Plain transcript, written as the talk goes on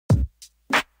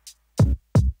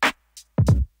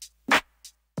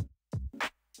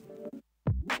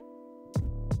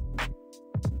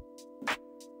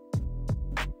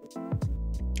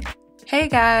Hey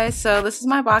guys, so this is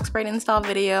my box braid install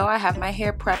video. I have my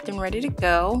hair prepped and ready to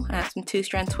go. I have some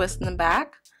 2-strand twists in the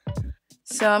back.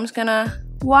 So I'm just gonna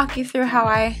walk you through how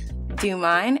I do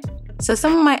mine. So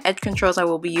some of my edge controls I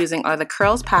will be using are the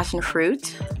Curls Passion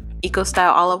Fruit, Eco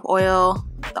Style Olive Oil,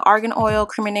 the Argan Oil,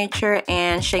 Creamy Nature,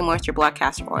 and Shea Moisture Black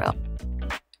Castor Oil.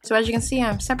 So as you can see,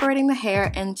 I'm separating the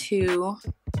hair into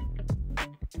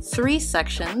 3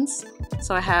 sections.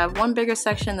 So I have one bigger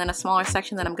section, then a smaller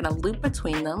section that I'm going to loop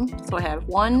between them. So I have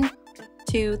 1,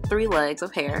 2, 3 legs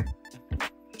of hair.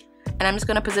 And I'm just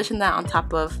going to position that on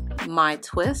top of my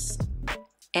twist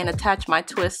and attach my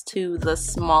twist to the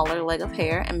smaller leg of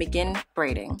hair and begin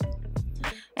braiding.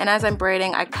 And as I'm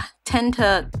braiding, I tend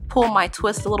to pull my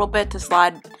twist a little bit to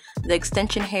slide the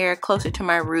extension hair closer to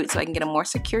my root so I can get a more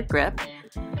secure grip.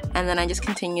 And then I just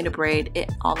continue to braid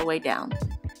it all the way down.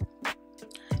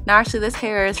 Now actually this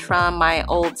hair is from my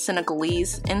old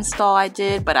Senegalese install I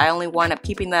did, but I only wound up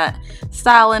keeping that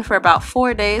style in for about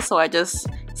 4 days, so I just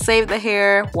saved the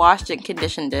hair, washed it, and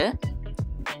conditioned it.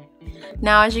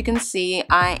 Now as you can see,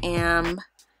 I am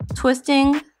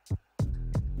twisting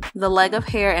the leg of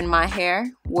hair in my hair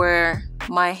where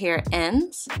my hair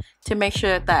ends to make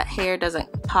sure that that hair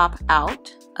doesn't pop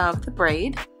out of the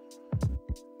braid.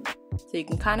 So you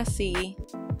can kind of see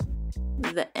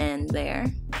the end there.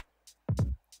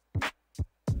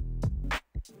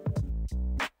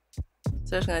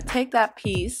 So I'm just going to take that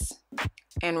piece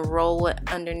and roll it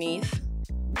underneath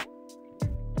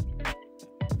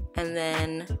and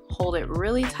then hold it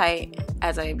really tight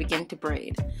as I begin to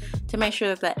braid to make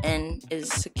sure that the end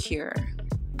is secure.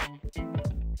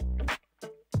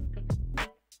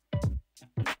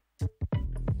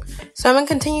 So I'm going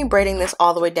to continue braiding this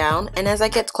all the way down, and as I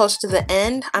get closer to the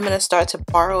end, I'm going to start to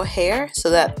borrow hair so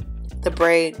that the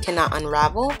braid cannot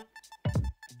unravel.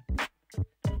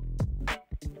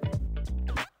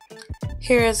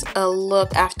 Here's a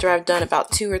look after I've done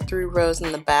about 2 or 3 rows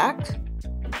in the back.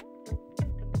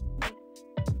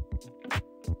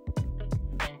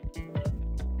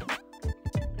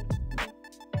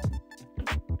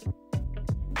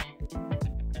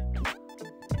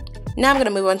 Now I'm going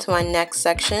to move on to my next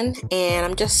section, and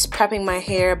I'm just prepping my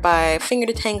hair by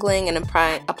finger detangling and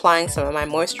applying some of my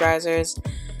moisturizers,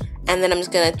 and then I'm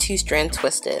just going to 2-strand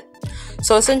twist it.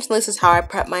 So essentially this is how I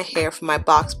prep my hair for my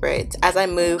box braids. As I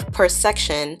move per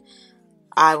section,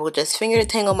 I will just finger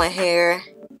detangle my hair,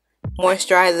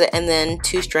 moisturize it, and then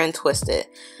 2-strand twist it.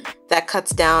 That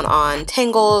cuts down on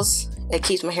tangles, it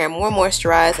keeps my hair more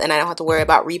moisturized, and I don't have to worry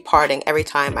about reparting every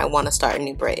time I want to start a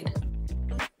new braid.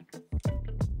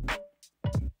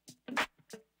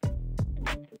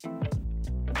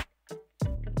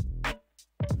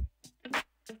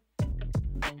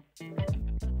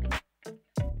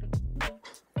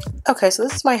 Okay, so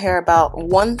this is my hair about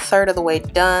 1/3 of the way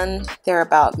done. They're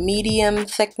about medium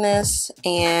thickness,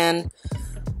 and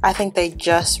I think they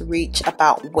just reach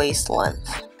about waist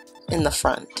length in the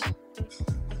front.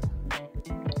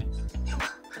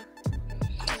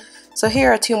 So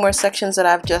here are 2 more sections that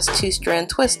I've just 2-strand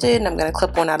twisted, and I'm going to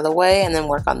clip one out of the way and then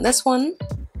work on this one.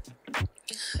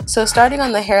 So starting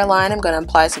on the hairline, I'm going to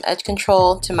apply some edge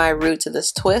control to my roots of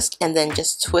this twist and then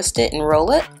just twist it and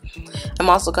roll it. I'm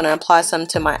also going to apply some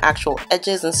to my actual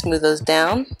edges and smooth those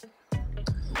down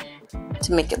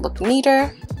to make it look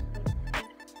neater.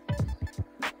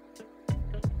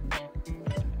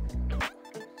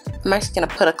 I'm actually going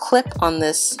to put a clip on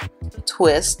this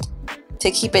twist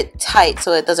to keep it tight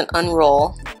so it doesn't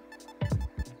unroll.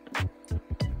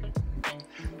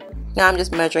 Now I'm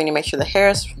just measuring to make sure the hair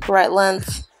is the right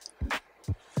length.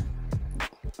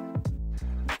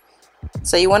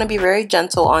 So you want to be very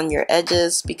gentle on your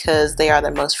edges because they are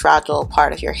the most fragile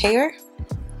part of your hair.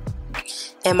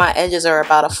 And my edges are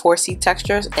about a 4C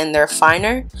texture and they're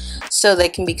finer, so they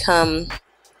can become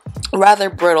rather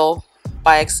brittle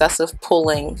by excessive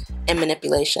pulling and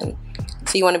manipulation.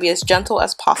 So you want to be as gentle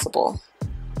as possible.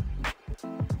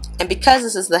 And because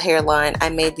this is the hairline, I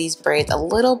made these braids a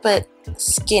little bit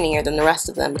skinnier than the rest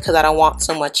of them because I don't want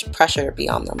so much pressure to be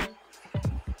on them.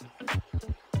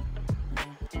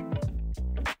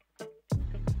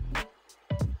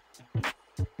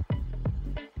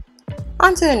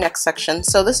 On to the next section.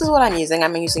 So this is what I'm using.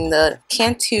 I'm using the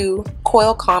Cantu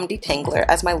Coil Calm Detangler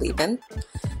as my leave-in.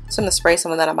 So I'm going to spray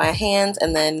some of that on my hands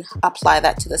and then apply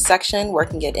that to the section,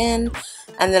 working it in.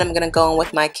 And then I'm going to go in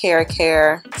with my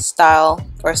Care Style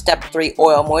or Step 3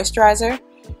 Oil Moisturizer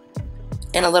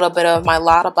and a little bit of my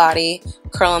Lotta Body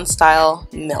Curl & Style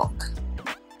Milk.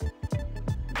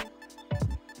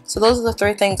 So those are the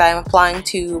 3 things I'm applying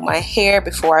to my hair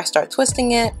before I start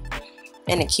twisting it.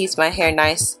 And it keeps my hair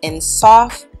nice and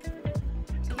soft.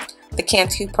 The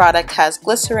Cantu product has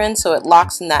glycerin, so it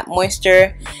locks in that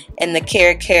moisture, and the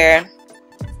Care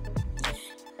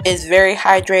is very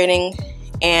hydrating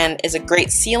and is a great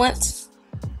sealant.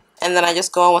 And then I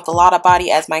just go in with the Lotta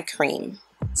Body as my cream.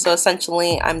 So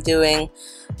essentially I'm doing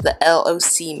the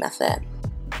LOC method.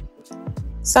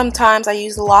 Sometimes I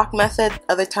use the lock method,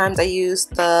 other times I use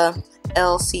the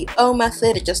LCO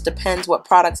method. It just depends what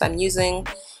products I'm using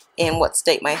and what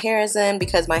state my hair is in.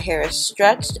 Because my hair is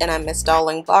stretched and I'm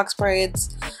installing box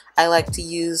braids, I like to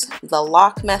use the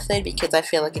lock method because I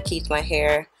feel like it keeps my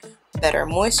hair better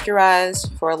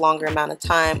moisturized for a longer amount of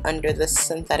time under this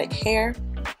synthetic hair.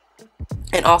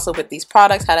 And also with these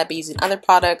products, had I been using other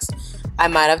products, I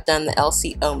might have done the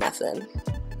LCO method.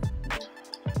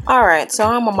 Alright, so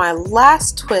I'm on my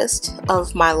last twist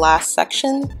of my last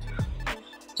section.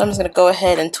 So I'm just going to go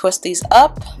ahead and twist these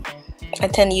up. I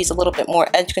tend to use a little bit more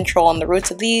edge control on the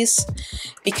roots of these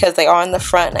because they are in the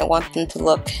front and I want them to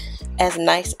look as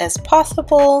nice as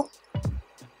possible.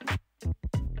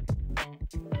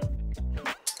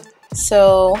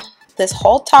 So this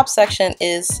whole top section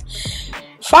is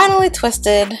finally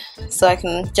twisted, so I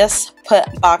can just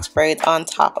put box braids on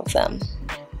top of them.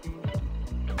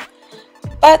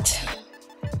 But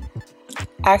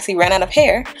I actually ran out of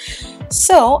hair,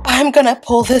 so I'm gonna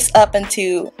pull this up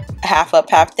into half up,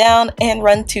 half down and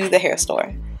run to the hair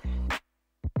store.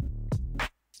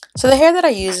 So the hair that I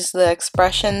use is the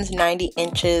Expressions 90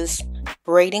 Inches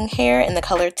braiding hair in the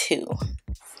color 2.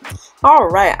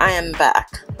 Alright, I am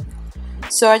back.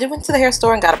 So I just went to the hair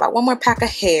store and got about one more pack of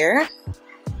hair.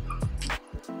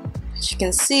 As you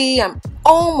can see, I'm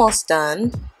almost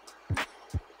done.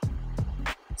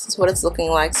 This is what it's looking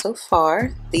like so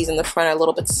far. These in the front are a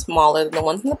little bit smaller than the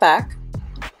ones in the back.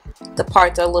 The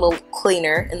parts are a little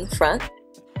cleaner in the front.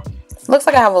 Looks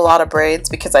like I have a lot of braids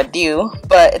because I do,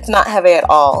 but it's not heavy at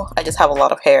all. I just have a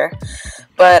lot of hair.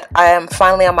 But I am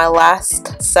finally on my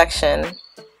last section.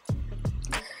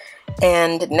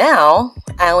 And now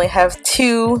I only have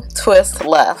 2 twists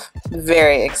left.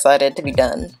 Very excited to be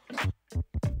done.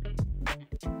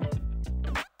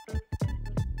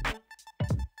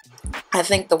 I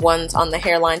think the ones on the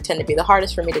hairline tend to be the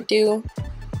hardest for me to do.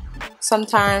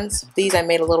 Sometimes these I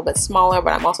made a little bit smaller,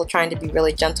 but I'm also trying to be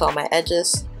really gentle on my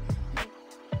edges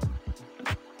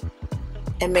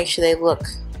and make sure they look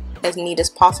as neat as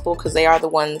possible because they are the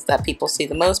ones that people see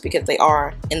the most because they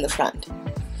are in the front.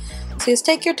 So just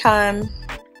take your time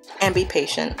and be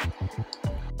patient.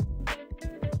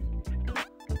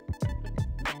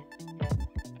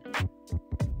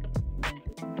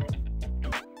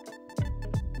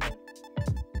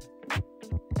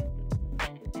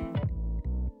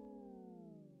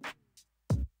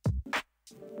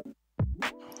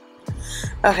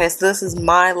 Okay, so this is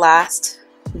my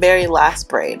very last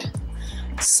braid.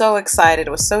 So excited,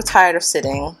 I was so tired of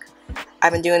sitting.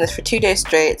 I've been doing this for 2 days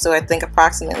straight, so I think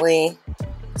approximately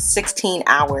 16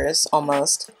 hours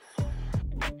almost.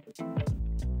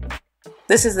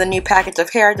 This is the new package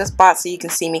of hair I just bought, so you can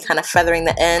see me kind of feathering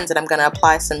the ends, and I'm going to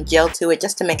apply some gel to it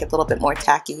just to make it a little bit more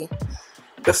tacky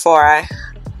before I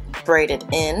braid it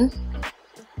in.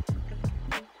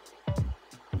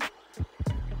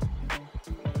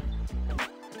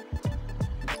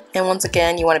 And once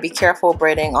again, you want to be careful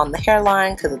braiding on the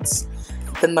hairline because it's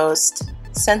the most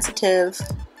sensitive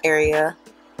area.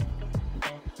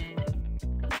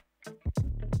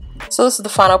 So this is the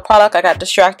final product. I got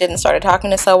distracted and started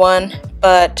talking to someone,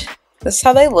 but this is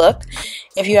how they look.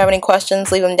 If you have any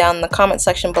questions, leave them down in the comment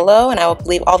section below, and I will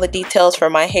leave all the details for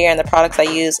my hair and the products I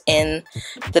use in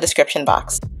the description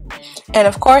box. And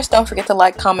of course, don't forget to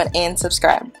like, comment, and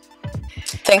subscribe.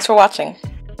 Thanks for watching.